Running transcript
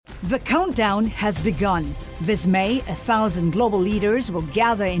The countdown has begun. This May, 1,000 global leaders will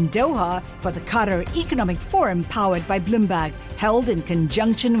gather in Doha for the Qatar Economic Forum powered by Bloomberg, held in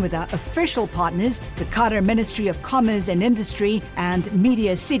conjunction with our official partners, the Qatar Ministry of Commerce and Industry and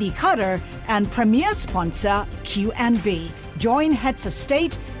Media City Qatar, and premier sponsor Q&B. Join heads of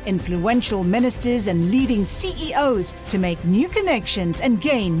state, influential ministers, and leading CEOs to make new connections and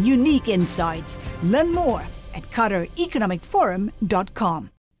gain unique insights. Learn more at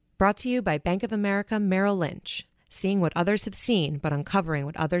QatarEconomicForum.com. Brought to you by Bank of America Merrill Lynch. Seeing what others have seen, but uncovering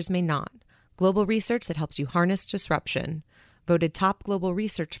what others may not. Global research that helps you harness disruption. Voted top global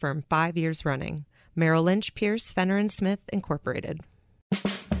research firm 5 years running. Merrill Lynch, Pierce, Fenner & Smith, Incorporated.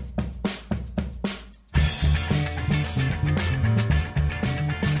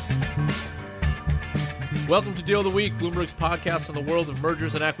 Welcome to Deal of the Week, Bloomberg's podcast on the world of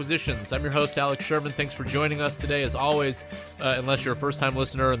mergers and acquisitions. I'm your host, Alex Sherman. Thanks for joining us today, as always, unless you're a first-time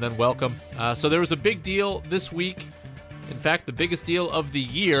listener, and then welcome. So there was a big deal this week. In fact, the biggest deal of the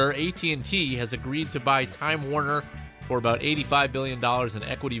year. AT&T has agreed to buy Time Warner for about $85 billion in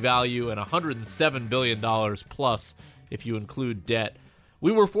equity value and $107 billion plus if you include debt.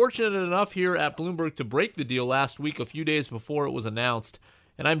 We were fortunate enough here at Bloomberg to break the deal last week, a few days before it was announced.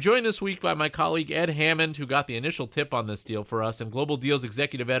 And I'm joined this week by my colleague Ed Hammond, who got the initial tip on this deal for us, and Global Deals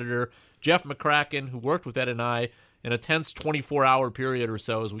executive editor Jeff McCracken, who worked with Ed and I in a tense 24-hour period or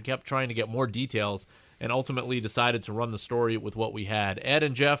so as we kept trying to get more details and ultimately decided to run the story with what we had. Ed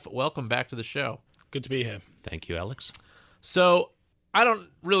and Jeff, welcome back to the show. Good to be here. Thank you, Alex. So I don't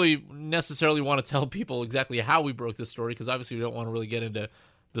really necessarily want to tell people exactly how we broke this story because obviously we don't want to really get into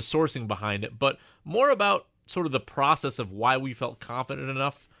the sourcing behind it, but more about sort of the process of why we felt confident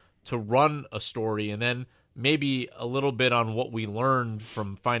enough to run a story, and then maybe a little bit on what we learned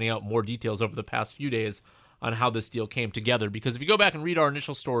from finding out more details over the past few days on how this deal came together. Because if you go back and read our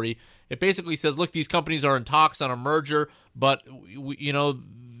initial story, it basically says, look, these companies are in talks on a merger, but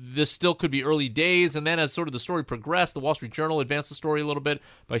this still could be early days. And then as sort of the story progressed, the Wall Street Journal advanced the story a little bit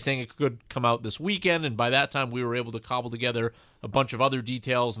by saying it could come out this weekend. And by that time, we were able to cobble together a bunch of other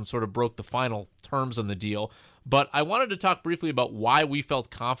details and sort of broke the final terms on the deal. But I wanted to talk briefly about why we felt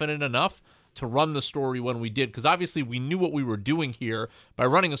confident enough to run the story when we did, because obviously we knew what we were doing here by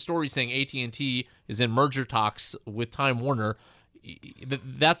running a story saying AT&T is in merger talks with Time Warner.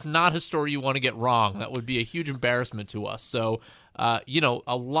 That's not a story you want to get wrong. That would be a huge embarrassment to us. So, a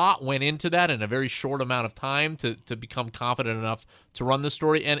lot went into that in a very short amount of time to become confident enough to run the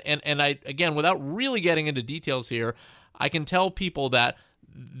story. And I, again, without really getting into details here, I can tell people that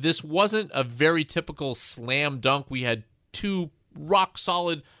this wasn't a very typical slam dunk. We had two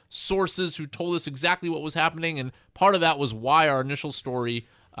rock-solid sources who told us exactly what was happening, and part of that was why our initial story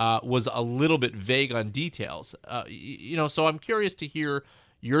was a little bit vague on details. So I'm curious to hear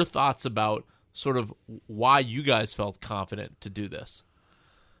your thoughts about sort of why you guys felt confident to do this.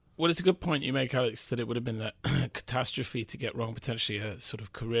 Well, it's a good point you make, Alex, that it would have been a catastrophe to get wrong, potentially a sort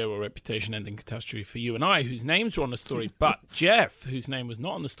of career or reputation-ending catastrophe for you and I, whose names were on the story. But Jeff, whose name was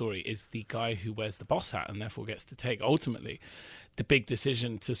not on the story, is the guy who wears the boss hat and therefore gets to take, ultimately, the big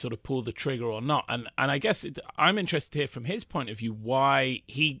decision to sort of pull the trigger or not. And I guess I'm interested to hear from his point of view why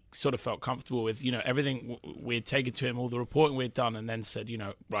he sort of felt comfortable with, everything we had taken to him, all the reporting we had done, and then said,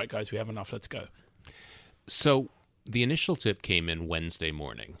 right, guys, we have enough, let's go. So the initial tip came in Wednesday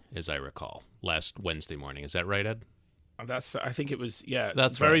morning, as I recall, last Wednesday morning. Is that right, Ed? I think it was,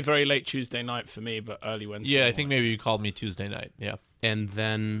 that's very, right. Very late Tuesday night for me, but early Wednesday Yeah, I morning. think maybe you called me Tuesday night, yeah. And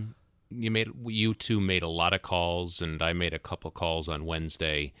then you two made a lot of calls, and I made a couple calls on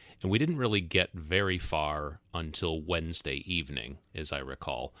Wednesday, and we didn't really get very far until Wednesday evening, as I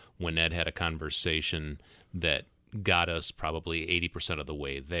recall, when Ed had a conversation that got us probably 80% of the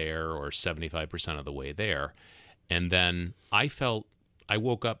way there or 75% of the way there. And then I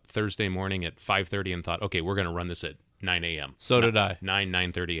woke up Thursday morning at 5:30 and thought, okay, we're going to run this at 9 a.m. So did I.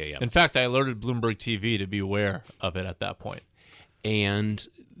 9:30 a.m. In fact, I alerted Bloomberg TV to be aware of it at that point. And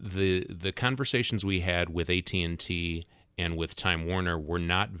the conversations we had with AT&T and with Time Warner were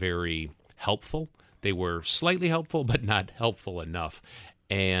not very helpful. They were slightly helpful, but not helpful enough.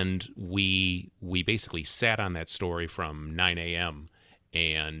 And we basically sat on that story from 9 a.m.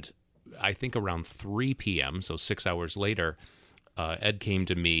 And I think around 3 p.m., so 6 hours later, Ed came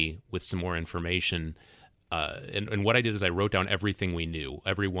to me with some more information. And what I did is I wrote down everything we knew,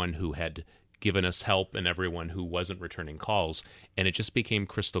 everyone who had given us help and everyone who wasn't returning calls. And it just became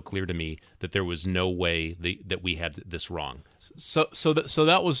crystal clear to me that there was no way that we had this wrong. So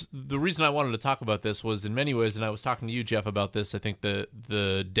that was the reason I wanted to talk about this was in many ways, and I was talking to you, Jeff, about this, I think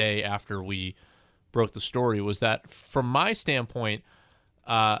the day after we broke the story, was that from my standpoint,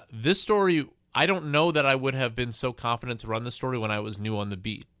 This story, I don't know that I would have been so confident to run the story when I was new on the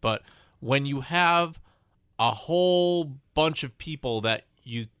beat. But when you have a whole bunch of people that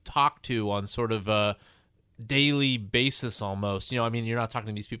you talk to on sort of a daily basis almost, I mean, you're not talking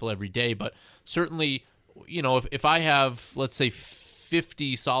to these people every day, but certainly, if I have, let's say,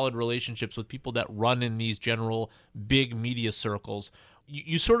 50 solid relationships with people that run in these general big media circles,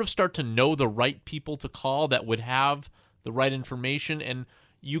 you sort of start to know the right people to call that would have the right information, and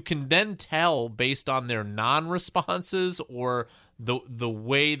you can then tell based on their non-responses or the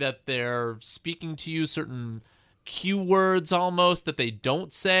way that they're speaking to you, certain keywords almost that they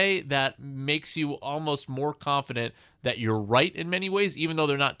don't say, that makes you almost more confident that you're right in many ways, even though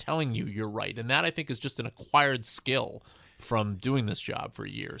they're not telling you you're right. And that, I think, is just an acquired skill from doing this job for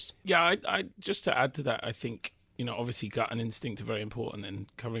years. Yeah, I just to add to that, I think, obviously gut and instinct are very important in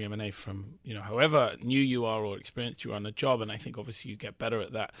covering M&A from, however new you are or experienced you are on the job. And I think obviously you get better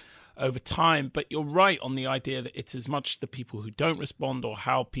at that over time. But you're right on the idea that it's as much the people who don't respond or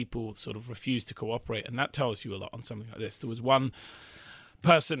how people sort of refuse to cooperate. And that tells you a lot on something like this. There was one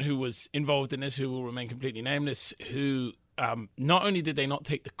person who was involved in this, who will remain completely nameless, who not only did they not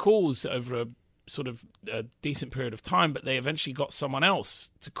take the calls over a sort of a decent period of time, but they eventually got someone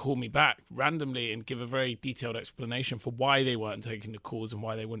else to call me back randomly and give a very detailed explanation for why they weren't taking the calls and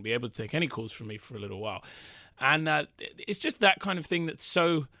why they wouldn't be able to take any calls from me for a little while. And it's just that kind of thing that's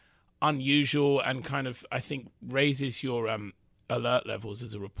so unusual and kind of, I think, raises your alert levels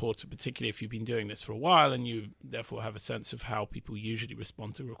as a reporter, particularly if you've been doing this for a while and you therefore have a sense of how people usually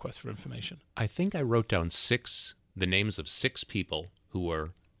respond to requests for information. I think I wrote down the names of 6 people who were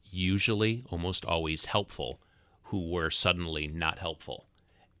usually, almost always helpful, who were suddenly not helpful.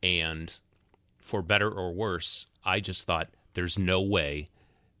 And for better or worse, I just thought there's no way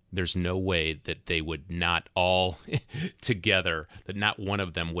that they would not all together, that not one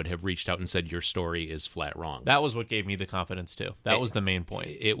of them would have reached out and said, your story is flat wrong. That was what gave me the confidence, too. That was the main point.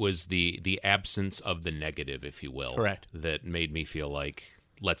 It was the absence of the negative, if you will. Correct. That made me feel like,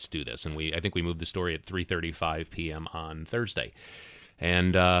 let's do this. And I think we moved the story at 3:35 p.m. on Thursday.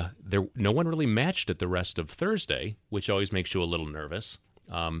 And no one really matched it the rest of Thursday, which always makes you a little nervous.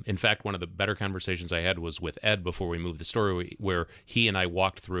 In fact, one of the better conversations I had was with Ed before we moved the story, where he and I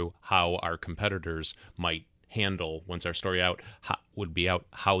walked through how our competitors might handle, once our story would be out,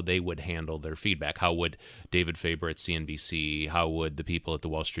 how they would handle their feedback. How would David Faber at CNBC, how would the people at the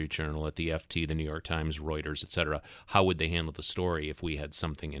Wall Street Journal, at the FT, the New York Times, Reuters, etc., how would they handle the story if we had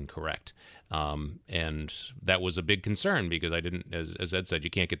something incorrect? And that was a big concern because I didn't, as Ed said, you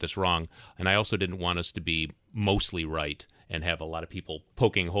can't get this wrong. And I also didn't want us to be mostly right and have a lot of people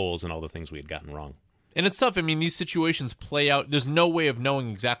poking holes in all the things we had gotten wrong. And it's tough. I mean, these situations play out. There's no way of knowing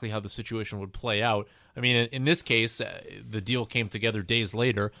exactly how the situation would play out. I mean, in this case, the deal came together days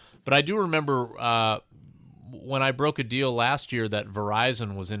later. But I do remember when I broke a deal last year that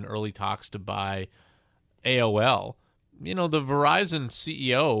Verizon was in early talks to buy AOL. The Verizon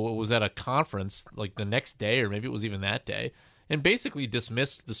CEO was at a conference like the next day, or maybe it was even that day, and basically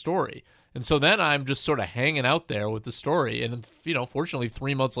dismissed the story. And so then I'm just sort of hanging out there with the story. And, fortunately,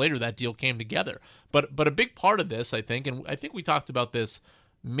 3 months later, that deal came together. But a big part of this, I think, and I think we talked about this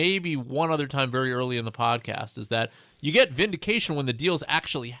maybe one other time very early in the podcast, is that you get vindication when the deals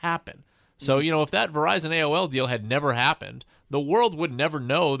actually happen. So, if that Verizon AOL deal had never happened, the world would never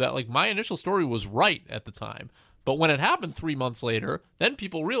know that, like, my initial story was right at the time. But when it happened 3 months later, then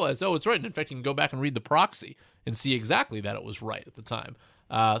people realized, oh, it's right. And in fact, you can go back and read the proxy and see exactly that it was right at the time.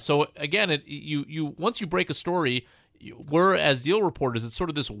 So again, you once you break a story, we're, as deal reporters, it's sort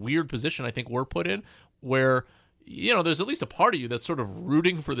of this weird position I think we're put in where, there's at least a part of you that's sort of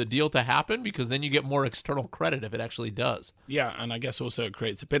rooting for the deal to happen because then you get more external credit if it actually does. Yeah, and I guess also it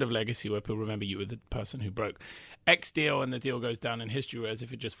creates a bit of legacy where people remember you were the person who broke X deal and the deal goes down in history, whereas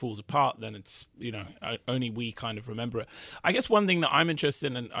if it just falls apart, then it's, only we kind of remember it. I guess one thing that I'm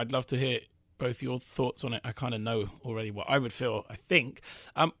interested in, and I'd love to hear both your thoughts on it. I kind of know already what I would feel, I think.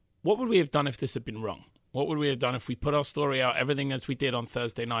 What would we have done if this had been wrong? What would we have done if we put our story out, everything as we did on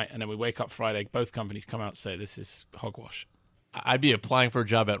Thursday night, and then we wake up Friday, both companies come out and say this is hogwash? I'd be applying for a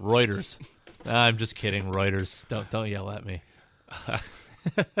job at Reuters. I'm just kidding, Reuters. Don't yell at me.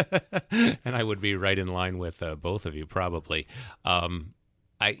 And I would be right in line with both of you, probably.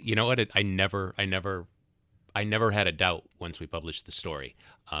 You know what? I never had a doubt once we published the story.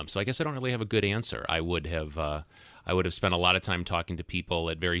 So I guess I don't really have a good answer. I would have spent a lot of time talking to people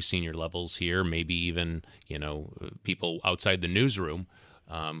at very senior levels here, maybe even, people outside the newsroom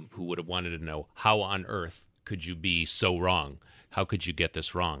who would have wanted to know, how on earth could you be so wrong? How could you get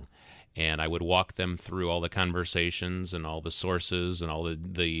this wrong? and I would walk them through all the conversations and all the sources and all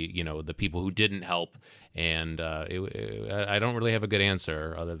the people who didn't help. And I don't really have a good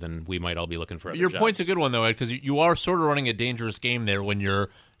answer other than we might all be looking for other Your jobs. point's a good one, though, Ed, because you are sort of running a dangerous game there when you're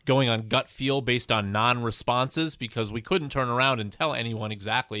going on gut feel based on non-responses, because we couldn't turn around and tell anyone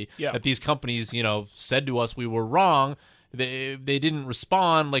exactly that these companies, said to us we were wrong. They didn't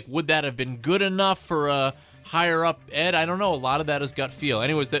respond. Like, would that have been good enough for a higher up Ed? I don't know. A lot of that is gut feel.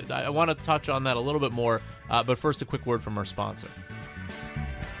 Anyways, I want to touch on that a little bit more, but first a quick word from our sponsor.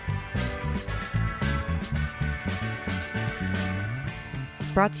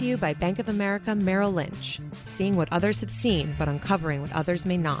 Brought to you by Bank of America Merrill Lynch. Seeing what others have seen, but uncovering what others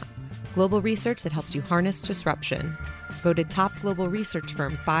may not. Global research that helps you harness disruption. Voted top global research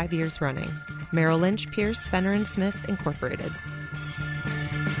firm 5 years running. Merrill Lynch, Pierce, Fenner & Smith, Incorporated.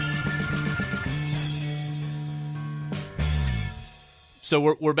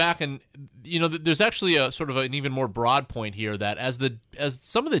 So we're back, and there's actually a sort of an even more broad point here that as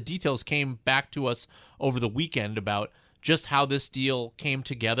some of the details came back to us over the weekend about just how this deal came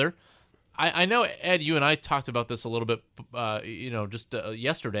together. I know, Ed, you and I talked about this a little bit,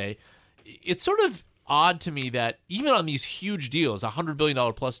 yesterday. It's sort of odd to me that even on these huge deals, $100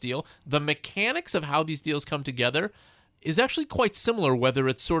 billion plus deal, the mechanics of how these deals come together is actually quite similar, whether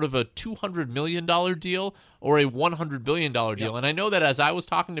it's sort of a $200 million deal or a $100 billion deal. Yep. And I know that as I was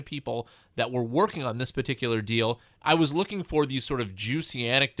talking to people that were working on this particular deal, I was looking for these sort of juicy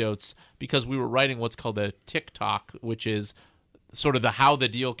anecdotes because we were writing what's called a TikTok, which is sort of the how the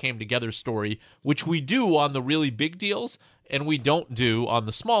deal came together story, which we do on the really big deals and we don't do on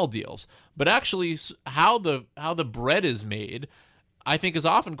the small deals. But actually how the bread is made, I think, is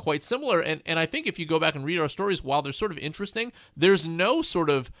often quite similar. And I think if you go back and read our stories, while they're sort of interesting, there's no sort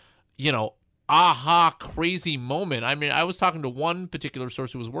of, aha, crazy moment. I mean, I was talking to one particular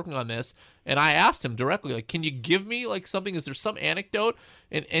source who was working on this, and I asked him directly, like, can you give me, like, something? Is there some anecdote?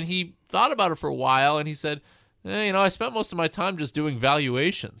 And he thought about it for a while, and he said, I spent most of my time just doing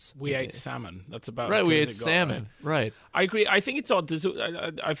valuations. We ate salmon. That's about right. We ate got, salmon. Right. I agree. I think it's odd.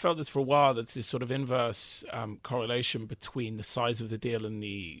 I felt this for a while. That's this sort of inverse correlation between the size of the deal and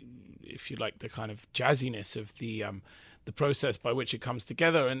the, if you like, the kind of jazziness of the process by which it comes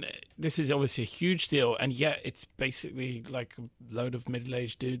together. And this is obviously a huge deal, and yet it's basically like a load of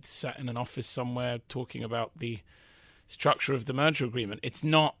middle-aged dudes sat in an office somewhere talking about the structure of the merger agreement. It's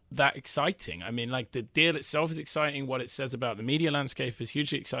not that exciting. I mean, like, the deal itself is exciting. What it says about the media landscape is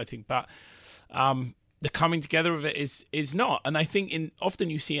hugely exciting, but the coming together of it is not. And I think often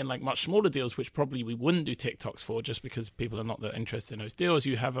you see in like much smaller deals, which probably we wouldn't do TikToks for just because people are not that interested in those deals,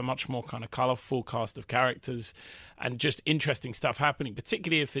 you have a much more kind of colorful cast of characters and just interesting stuff happening,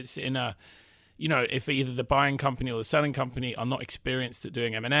 particularly if it's in a, if either the buying company or the selling company are not experienced at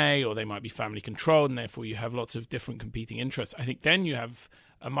doing M&A, or they might be family controlled, and therefore you have lots of different competing interests. I think then you have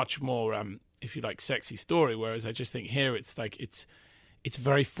a much more, if you like, sexy story. Whereas I just think here it's like it's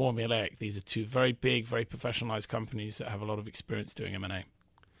very formulaic. These are two very big, very professionalized companies that have a lot of experience doing M&A.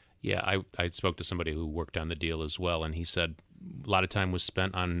 Yeah, I spoke to somebody who worked on the deal as well, and he said a lot of time was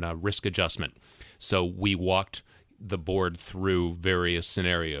spent on risk adjustment. So we walked the board through various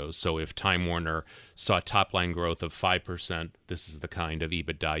scenarios. So if Time Warner saw top-line growth of 5%, this is the kind of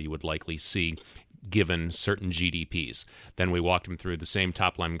EBITDA you would likely see given certain GDPs. Then we walked them through the same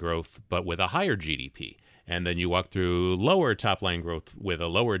top-line growth, but with a higher GDP. And then you walk through lower top-line growth with a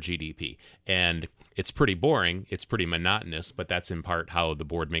lower GDP. And it's pretty boring, it's pretty monotonous, but that's in part how the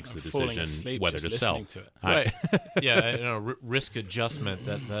board makes the decision whether to sell. To it. Right. Yeah, risk adjustment.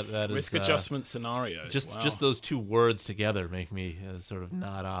 That is risk adjustment scenarios. Just those two words together make me sort of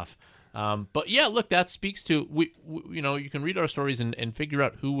nod off. But yeah, look, that speaks to you can read our stories and figure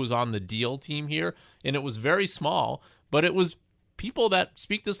out who was on the deal team here, and it was very small, but it was people that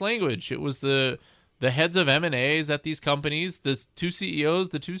speak this language. It was the heads of M&As at these companies, the two CEOs,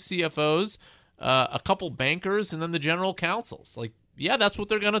 the two CFOs, a couple bankers, and then the general counsels. Like, yeah, that's what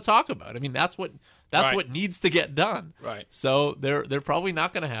they're going to talk about. I mean, that's what needs to get done. Right. So they're probably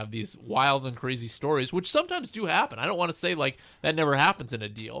not going to have these wild and crazy stories, which sometimes do happen. I don't want to say like that never happens in a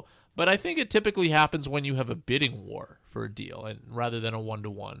deal, but I think it typically happens when you have a bidding war for a deal, and rather than a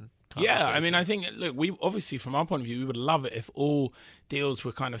one-to-one. Yeah, I mean, I think, look, we obviously, from our point of view, we would love it if all deals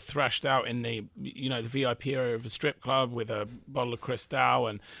were kind of thrashed out in the VIP area of a strip club with a bottle of Cristal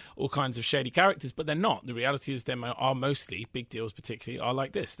and all kinds of shady characters, but they're not. The reality is they are mostly, big deals particularly, are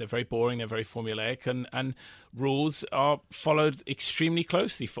like this. They're very boring, they're very formulaic, and rules are followed extremely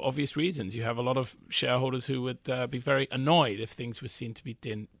closely for obvious reasons. You have a lot of shareholders who would be very annoyed if things were seen to be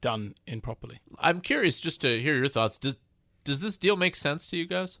done improperly. I'm curious just to hear your thoughts. Does this deal make sense to you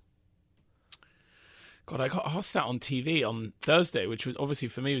guys? God, I got asked that on TV on Thursday, which was obviously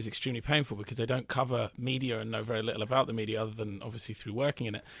for me was extremely painful because I don't cover media and know very little about the media other than obviously through working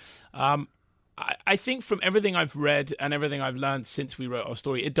in it. I think from everything I've read and everything I've learned since we wrote our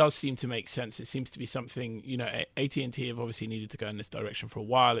story, it does seem to make sense. It seems to be something, AT&T have obviously needed to go in this direction for a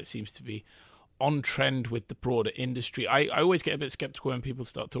while. It seems to be on trend with the broader industry. I always get a bit skeptical when people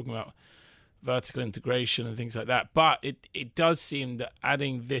start talking about vertical integration and things like that. But it does seem that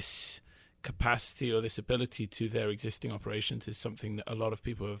adding this capacity or this ability to their existing operations is something that a lot of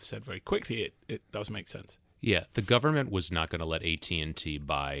people have said very quickly. It does make sense. Yeah, the government was not going to let AT&T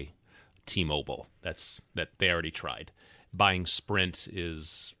buy T-Mobile. That they already tried. Buying Sprint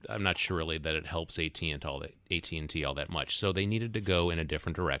is, I'm not sure really that it helps AT&T all that much. So they needed to go in a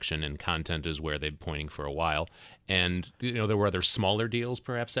different direction, and content is where they've been pointing for a while. And there were other smaller deals,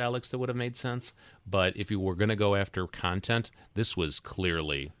 perhaps, Alex, that would have made sense. But if you were going to go after content, this was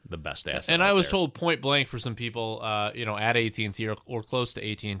clearly the best asset. And I was told point blank for some people, at AT&T or close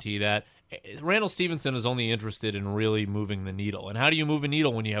to AT&T that Randall Stevenson is only interested in really moving the needle. And how do you move a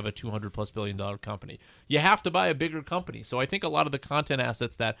needle when you have a $200+ billion company? You have to buy a bigger company. So I think a lot of the content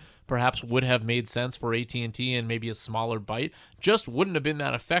assets that perhaps would have made sense for AT&T and maybe a smaller bite just wouldn't have been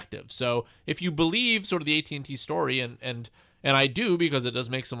that effective. So if you believe sort of the AT&T story, and I do, because it does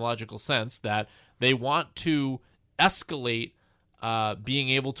make some logical sense that they want to escalate being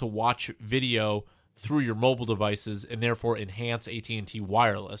able to watch video through your mobile devices and therefore enhance AT&T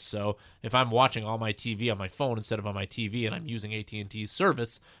wireless. So if I'm watching all my TV on my phone instead of on my TV and I'm using AT&T's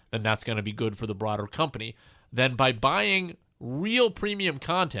service, then that's going to be good for the broader company. Then by buying real premium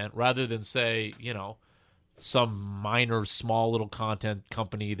content rather than, say, some minor small little content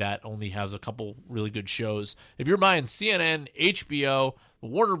company that only has a couple really good shows, if you're buying CNN, HBO,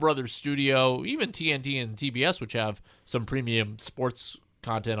 Warner Brothers Studio, even TNT and TBS, which have some premium sports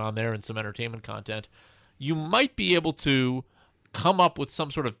content on there and some entertainment content, you might be able to come up with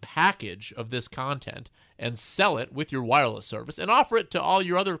some sort of package of this content and sell it with your wireless service and offer it to all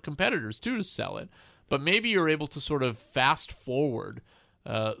your other competitors too to sell it. But maybe you're able to sort of fast forward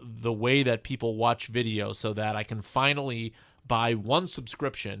the way that people watch video so that I can finally buy one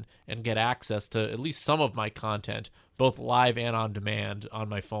subscription and get access to at least some of my content, both live and on demand, on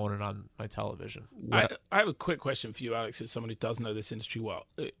my phone and on my television. I have a quick question for you, Alex, as someone who does know this industry well.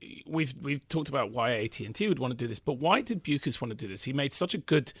 We've talked about why AT&T would want to do this, but why did Bucas want to do this? He made such a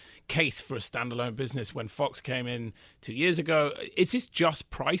good case for a standalone business when Fox came in 2 years ago. Is this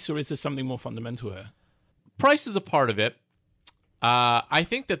just price, or is there something more fundamental here? Price is a part of it. I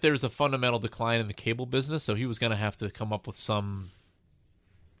think that there's a fundamental decline in the cable business, so he was going to have to come up with some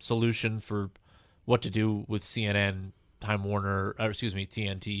solution for what to do with CNN, Time Warner,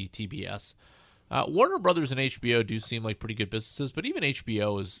 TNT, TBS. Warner Brothers and HBO do seem like pretty good businesses, but even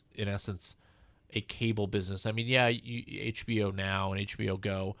HBO is, in essence, a cable business. I mean, yeah, HBO Now and HBO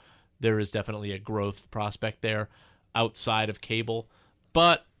Go, there is definitely a growth prospect there outside of cable.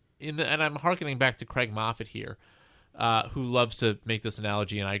 But, and I'm hearkening back to Craig Moffat here, who loves to make this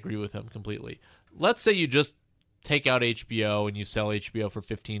analogy, and I agree with him completely. Let's say you just take out HBO and you sell HBO for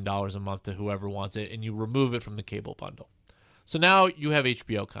 $15 a month to whoever wants it, and you remove it from the cable bundle. So now you have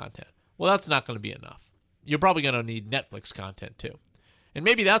HBO content. Well, that's not going to be enough. You're probably going to need Netflix content too. And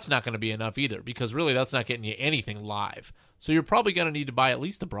maybe that's not going to be enough either, because really that's not getting you anything live. So you're probably going to need to buy at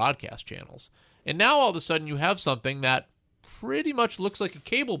least the broadcast channels. And now all of a sudden you have something that pretty much looks like a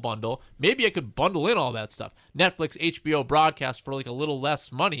cable bundle. Maybe I could bundle in all that stuff. Netflix, HBO, broadcast for like a little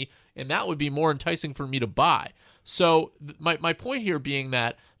less money, and that would be more enticing for me to buy. So my point here being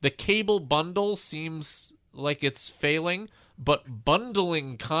that the cable bundle seems like it's failing, but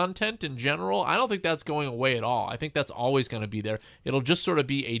bundling content in general, I don't think that's going away at all. I think that's always going to be there. It'll just sort of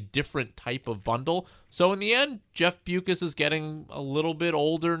be a different type of bundle. So in the end, Jeff Bucas is getting a little bit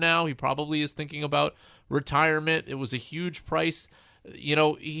older now. He probably is thinking about retirement. It was a huge price.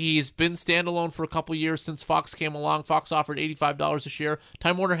 He's been standalone for a couple years since Fox came along. Fox offered $85 a share.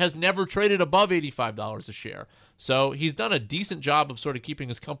 Time Warner has never traded above $85 a share. So he's done a decent job of sort of keeping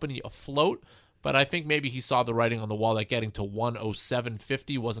his company afloat. But I think maybe he saw the writing on the wall that getting to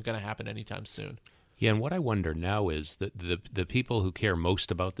 107.50 wasn't going to happen anytime soon. Yeah, and what I wonder now is that the people who care most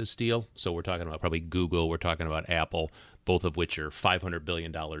about this deal, so we're talking about probably Google, we're talking about Apple, both of which are $500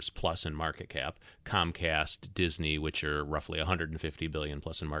 billion plus in market cap, Comcast, Disney, which are roughly $150 billion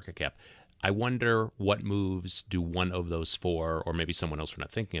plus in market cap. I wonder what moves do one of those four, or maybe someone else we're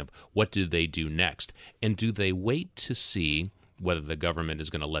not thinking of, what do they do next? And do they wait to see whether the government is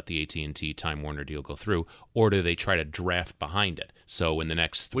going to let the AT&T Time Warner deal go through, or do they try to draft behind it? So in the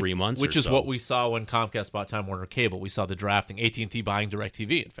next 3 months which or is so, what we saw when Comcast bought Time Warner Cable. We saw the drafting, AT&T buying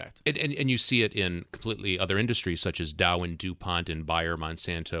DirecTV, in fact. and you see it in completely other industries such as Dow and DuPont and Bayer,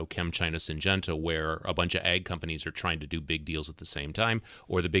 Monsanto, ChemChina, Syngenta, where a bunch of ag companies are trying to do big deals at the same time,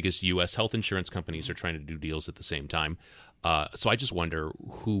 or the biggest U.S. health insurance companies are trying to do deals at the same time. So I just wonder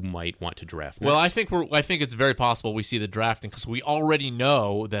who might want to draft next. Well, I think it's very possible we see the drafting because we already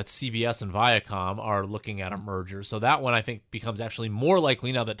know that CBS and Viacom are looking at a merger. So that one I think becomes actually more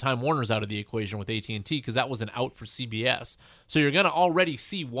likely now that Time Warner's out of the equation with AT&T because that was an out for CBS. So you're going to already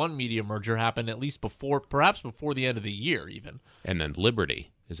see one media merger happen at least perhaps before the end of the year even. And then Liberty,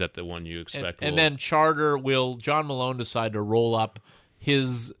 is that the one you expect? And then Charter, will John Malone decide to roll up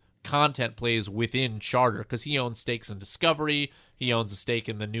his content plays within Charter because he owns stakes in Discovery. He owns a stake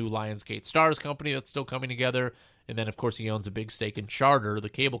in the new Lionsgate Stars company that's still coming together. And then, of course, he owns a big stake in Charter, the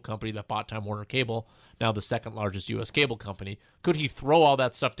cable company that bought Time Warner Cable, now the second largest U.S. cable company. Could he throw all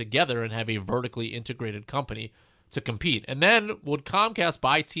that stuff together and have a vertically integrated company to compete? And then would Comcast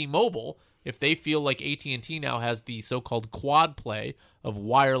buy T-Mobile if they feel like AT&T now has the so-called quad play of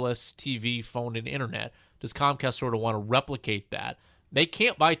wireless, TV, phone, and internet? Does Comcast sort of want to replicate that? They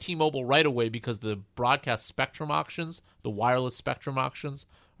can't buy T-Mobile right away because the broadcast spectrum auctions, the wireless spectrum auctions,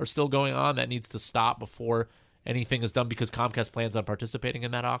 are still going on. That needs to stop before anything is done because Comcast plans on participating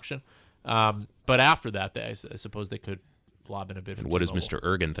in that auction. But after that, I suppose they could lob in a bid for And what is T-Mobile. Mr.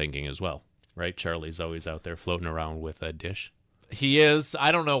 Ergen thinking as well, right? Charlie's always out there floating around with a dish. He is.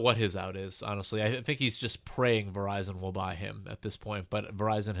 I don't know what his out is, honestly. I think he's just praying Verizon will buy him at this point. But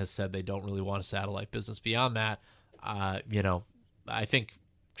Verizon has said they don't really want a satellite business. Beyond that, I think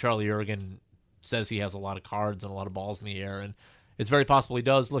Charlie Ergen says he has a lot of cards and a lot of balls in the air, and it's very possible he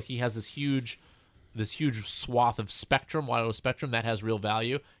does. Look, he has this huge swath of spectrum, wireless spectrum, that has real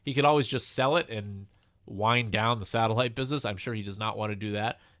value. He could always just sell it and wind down the satellite business. I'm sure he does not want to do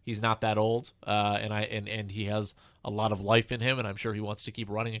that. He's not that old, and he has a lot of life in him, and I'm sure he wants to keep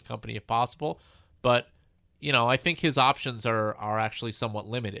running a company if possible. But, I think his options are actually somewhat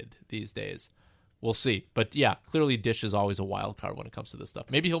limited these days. We'll see. But, yeah, clearly Dish is always a wild card when it comes to this stuff.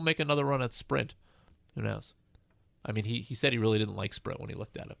 Maybe he'll make another run at Sprint. Who knows? I mean, he said he really didn't like Sprint when he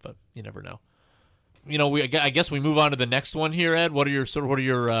looked at it, but you never know. I guess we move on to the next one here, Ed. What are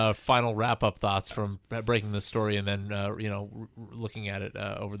your final wrap-up thoughts from breaking this story and then, looking at it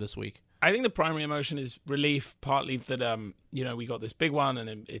over this week? I think the primary emotion is relief, partly that, we got this big one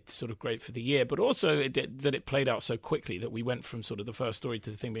and it's sort of great for the year, but also that it played out so quickly that we went from sort of the first story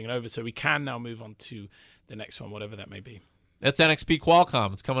to the thing being over. So we can now move on to the next one, whatever that may be. That's NXP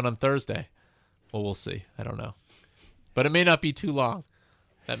Qualcomm. It's coming on Thursday. Well, we'll see. I don't know. But it may not be too long.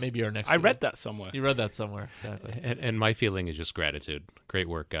 That may be our next. I read that somewhere. You read that somewhere, exactly. And my feeling is just gratitude. Great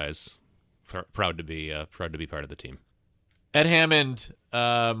work, guys. Proud to be part of the team. Ed Hammond,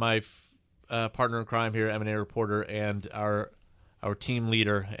 my partner in crime here, M&A reporter, and our team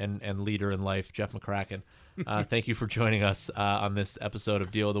leader and leader in life, Jeff McCracken. Thank you for joining us on this episode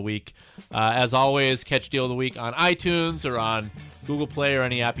of Deal of the Week. As always, catch Deal of the Week on iTunes or on Google Play or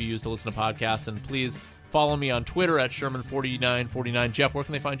any app you use to listen to podcasts. And please follow me on Twitter at Sherman4949. Jeff, where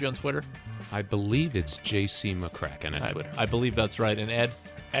can they find you on Twitter? I believe it's JC McCracken at Twitter. I believe that's right. And Ed?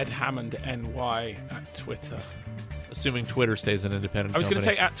 Ed Hammond, NY at Twitter. Assuming Twitter stays an independent I was going to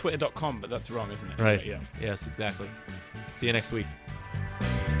company. say at twitter.com, but that's wrong, isn't it? Right. But yeah. Yes, exactly. See you next week.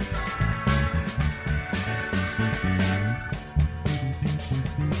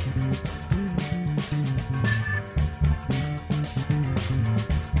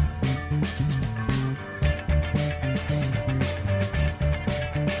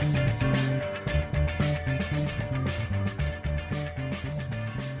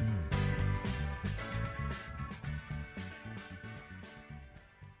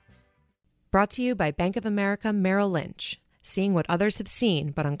 Brought to you by Bank of America Merrill Lynch. Seeing what others have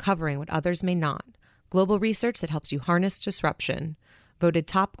seen, but uncovering what others may not. Global research that helps you harness disruption. Voted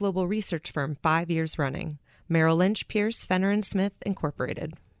top global research firm 5 years running. Merrill Lynch, Pierce, Fenner & Smith,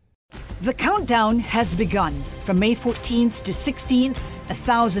 Incorporated. The countdown has begun. From May 14th to 16th,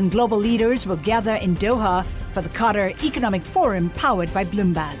 1,000 global leaders will gather in Doha for the Qatar Economic Forum powered by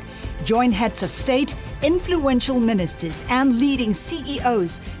Bloomberg. Join heads of state, influential ministers, and leading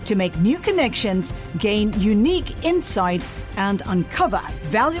CEOs to make new connections, gain unique insights, and uncover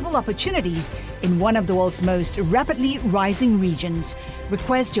valuable opportunities in one of the world's most rapidly rising regions.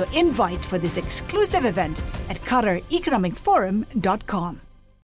 Request your invite for this exclusive event at QatarEconomicForum.com.